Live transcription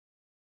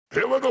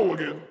Here we go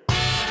again.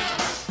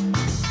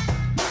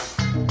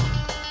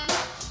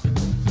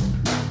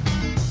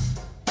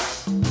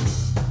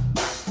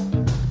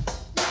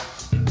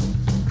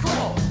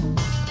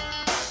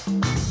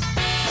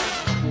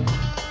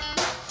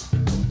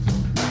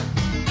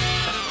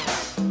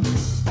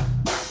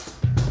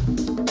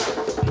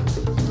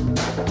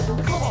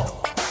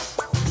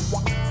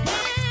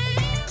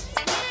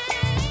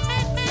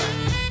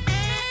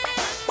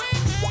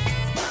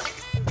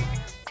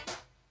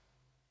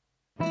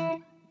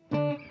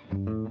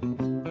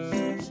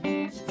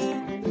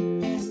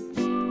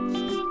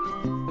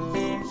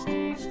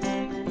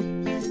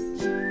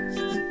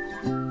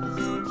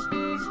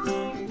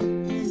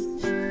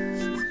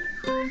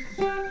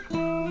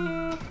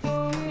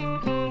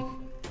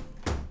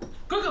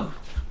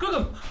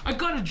 Kokum, I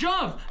got a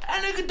job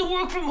and I get to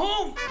work from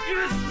home.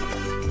 Yes.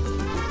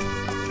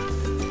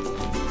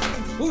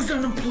 Who's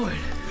unemployed?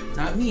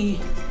 Not me.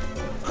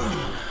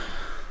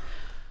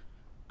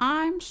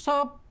 I'm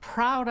so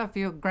proud of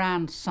you,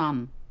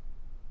 grandson.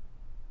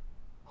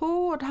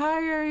 Who would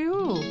hire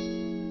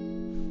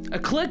you? A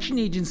collection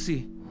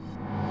agency.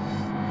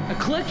 A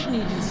collection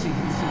agency.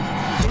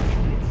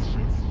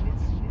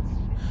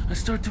 I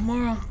start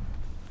tomorrow.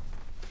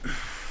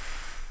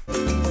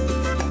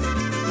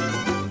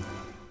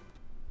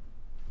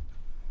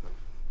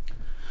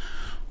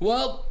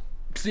 Well,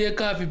 see you at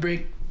coffee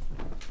break.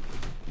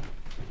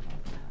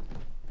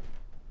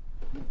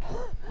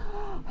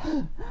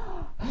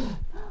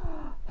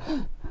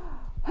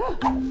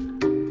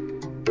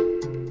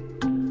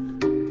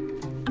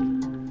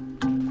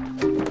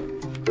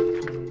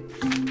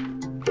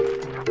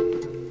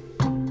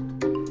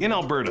 In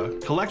Alberta,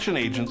 collection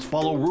agents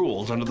follow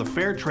rules under the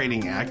Fair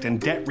Trading Act and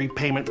Debt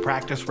Repayment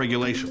Practice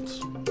Regulations.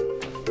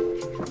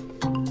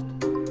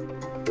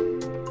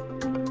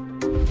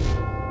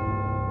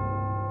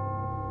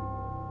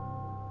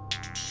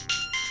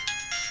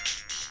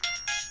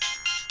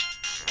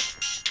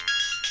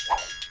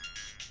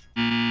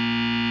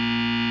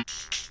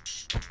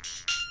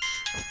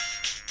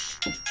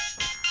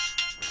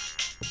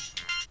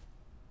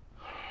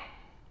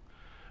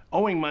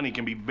 Owing money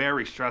can be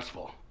very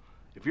stressful.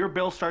 If your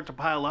bills start to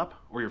pile up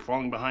or you're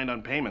falling behind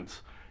on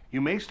payments,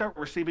 you may start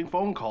receiving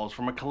phone calls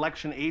from a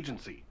collection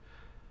agency.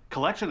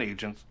 Collection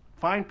agents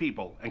find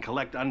people and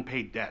collect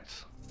unpaid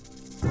debts.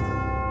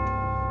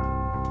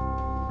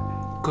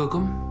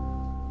 Kokum,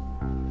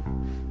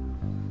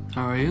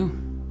 how are you?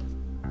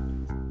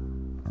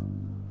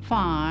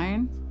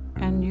 Fine.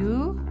 And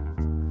you?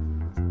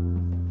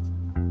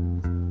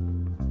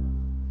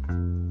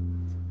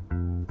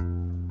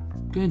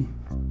 Good.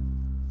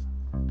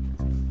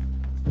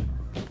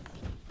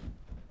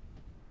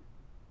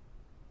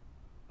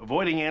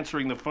 Avoiding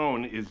answering the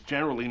phone is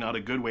generally not a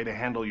good way to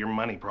handle your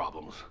money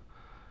problems.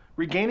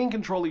 Regaining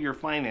control of your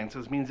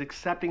finances means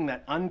accepting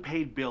that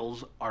unpaid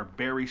bills are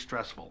very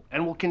stressful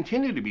and will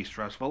continue to be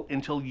stressful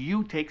until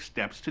you take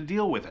steps to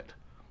deal with it.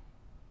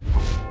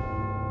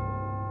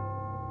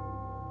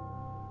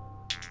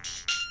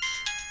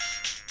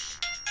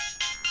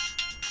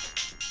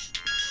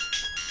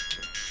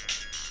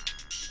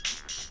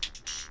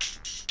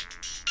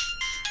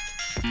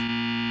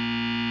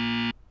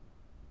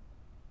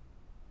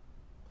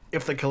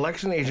 If the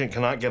collection agent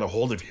cannot get a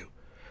hold of you,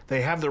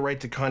 they have the right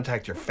to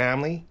contact your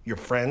family, your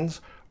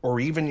friends, or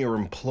even your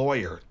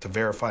employer to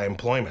verify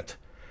employment.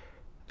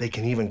 They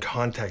can even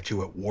contact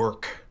you at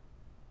work.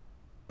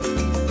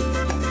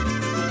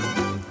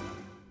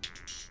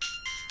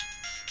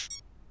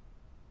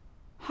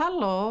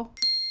 Hello.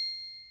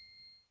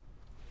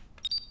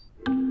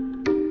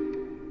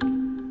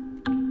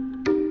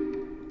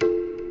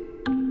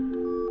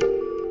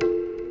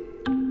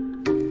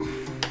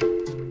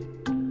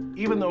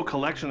 Even though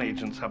collection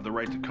agents have the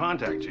right to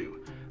contact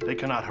you, they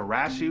cannot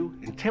harass you,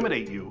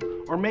 intimidate you,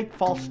 or make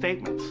false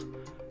statements.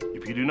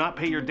 If you do not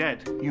pay your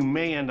debt, you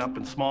may end up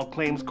in small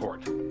claims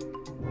court.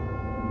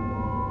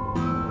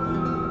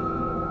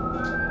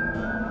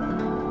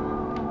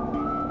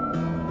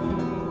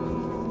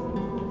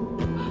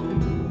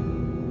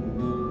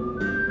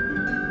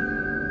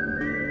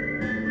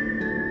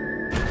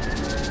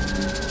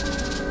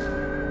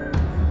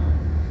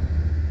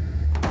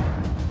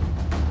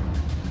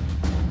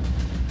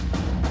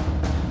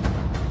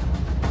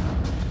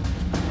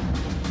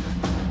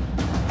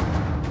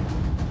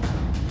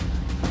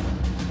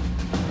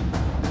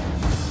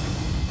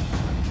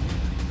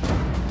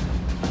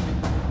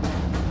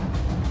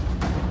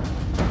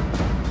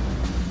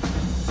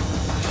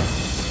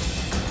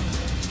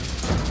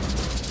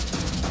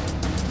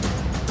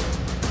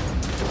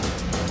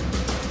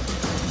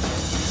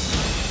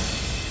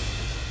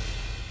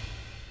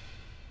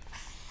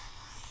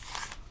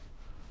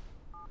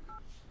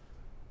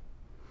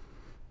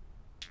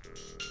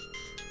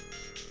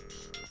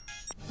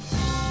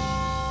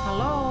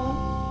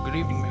 Hello. Good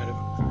evening,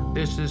 madam.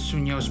 This is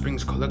Sunyao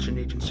Springs Collection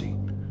Agency.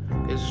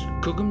 Is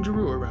Kokum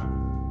Jeru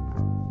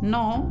around?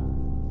 No.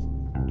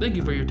 Thank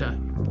you for your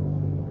time.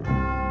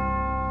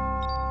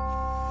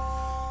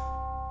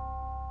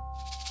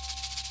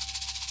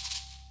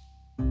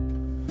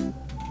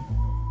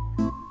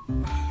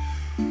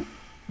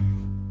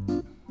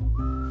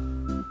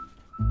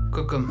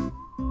 Kokum.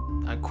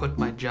 I quit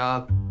my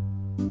job.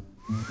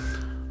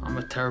 I'm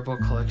a terrible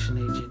collection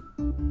agent.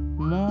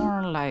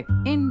 More like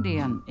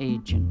Indian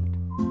agent.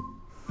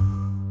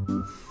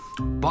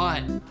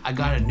 But I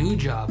got a new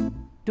job.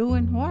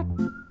 Doing what?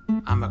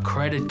 I'm a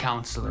credit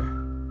counselor.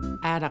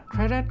 At a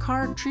credit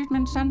card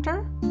treatment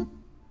center?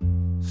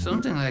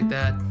 Something like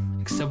that,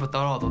 except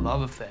without all the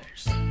love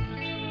affairs.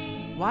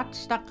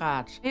 What's the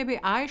odds? Maybe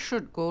I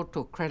should go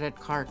to credit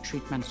card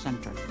treatment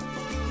center.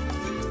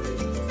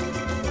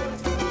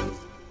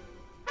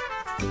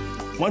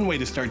 One way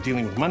to start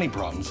dealing with money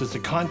problems is to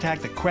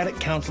contact a credit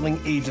counseling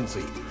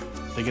agency.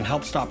 They can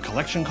help stop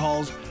collection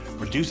calls,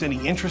 reduce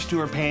any interest you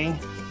are paying,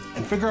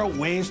 and figure out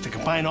ways to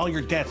combine all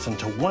your debts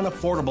into one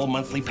affordable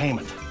monthly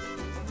payment.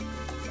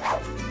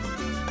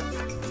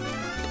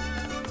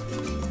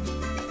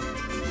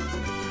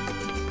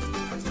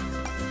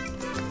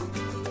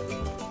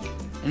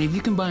 And if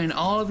you combine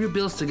all of your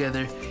bills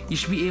together, you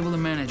should be able to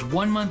manage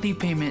one monthly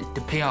payment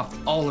to pay off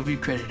all of your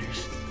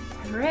creditors.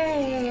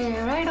 Hooray!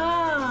 Right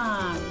on!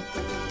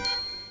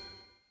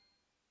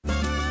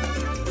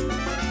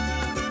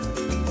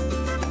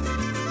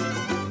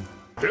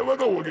 Here we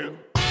go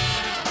again.